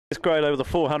4th grade over the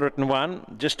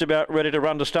 401. Just about ready to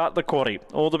run to start the quaddie.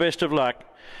 All the best of luck.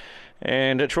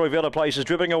 And Troy Vella places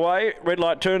dribbling away. Red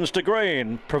light turns to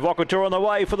green. Provocateur on the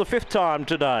way for the 5th time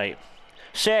today.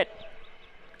 Set.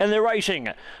 And they're racing.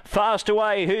 Fast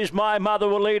away. Who's My Mother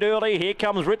will lead early. Here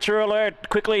comes Richer Alert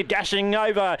quickly dashing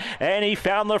over. And he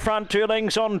found the front 2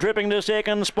 lengths on, dripping to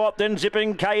 2nd spot. Then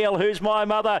Zipping KL. Who's My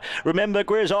Mother? Remember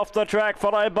Grizz off the track,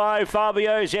 followed by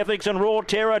Fabio's Ethics and Raw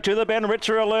Terror to the bend.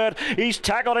 Richer Alert. He's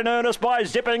tackled in earnest by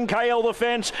Zipping KL the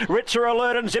fence. Richer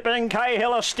Alert and Zipping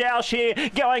Cahill a stoush here.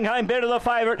 Going home better the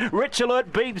favourite. Richer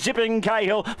Alert beat Zipping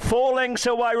Cahill. 4 lengths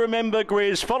away, Remember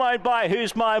Grizz, followed by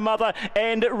Who's My Mother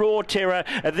and Raw Terror.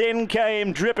 Then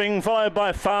came Dripping, followed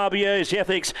by Fabio's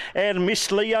Ethics and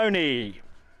Miss Leone.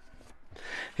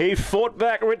 He fought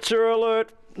back Richer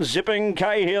Alert. Zipping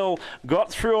Cahill got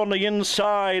through on the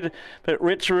inside, but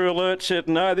Richer Alert said,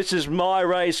 no, this is my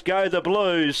race, go the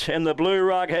Blues, and the Blue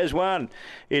Rug has won.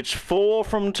 It's 4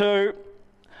 from 2.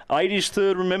 80's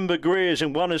third, Remember Grizz,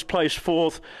 and 1 is placed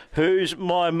 4th. Who's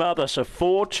My Mother? So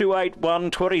 4, 2, 8,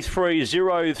 1, 23,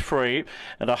 0, 3,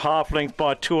 and a half length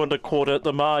by 2 1/4 at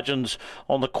the margins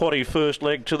on the quaddie first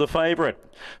leg to the favourite.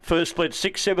 First split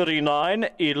 6.79,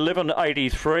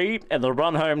 11.83, and the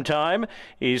run home time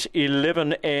is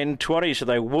 11.20. So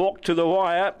they walk to the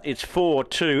wire. It's 4,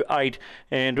 2, 8,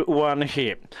 and 1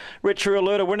 here. Richer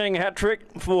Alert, a winning hat trick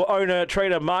for owner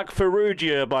trader Mark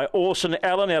Ferrugia by Orson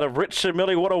Allen out of Richard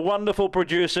Millie. What a wonderful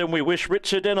producer, and we wish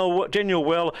Richard Daniel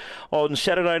well on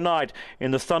Saturday night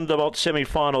in the Thunderbolt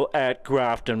semi-final at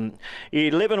Grafton.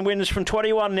 11 wins from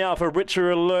 21 now for Richer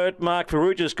Alert. Mark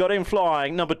Ferrugia's got him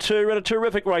flying. Number 2 in a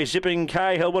terrific race, Zipping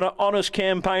Cahill. What an honest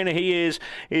campaigner he is.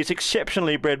 He's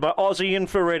exceptionally bred by Aussie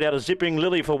Infrared out of Zipping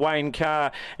Lily for Wayne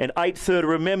Carr, and 8th third,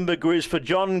 Remember Grizz for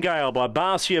John Gale by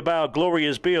Barcia Bale,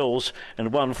 Gloria's Bills,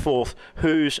 and 1/4,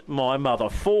 Who's My Mother?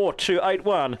 4, 2, 8,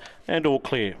 1, and all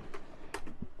clear.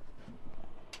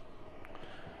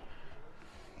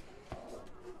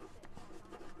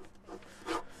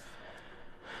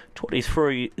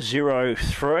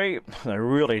 $23.03. They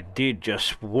really did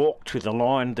just walk to the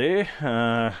line there.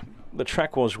 The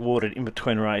track was watered in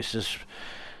between races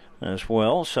as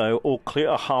well, so all clear.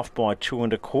 A half by 2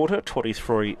 1/4.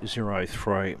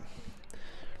 $23.03.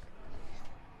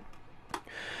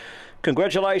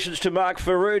 Congratulations to Mark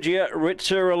Ferrugia.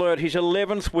 Richer Alert, his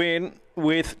 11th win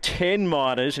with 10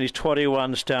 minors in his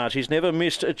 21 starts. He's never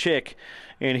missed a check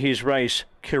in his race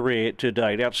career to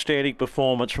date. Outstanding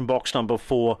performance from box number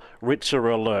 4, Richer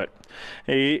Alert.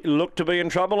 He looked to be in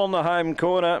trouble on the home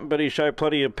corner, but he showed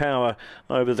plenty of power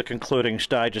over the concluding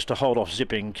stages to hold off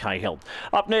Zipping Cahill.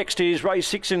 Up next is race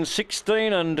 6 and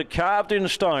 16 and carved in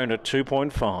stone at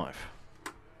 2.5.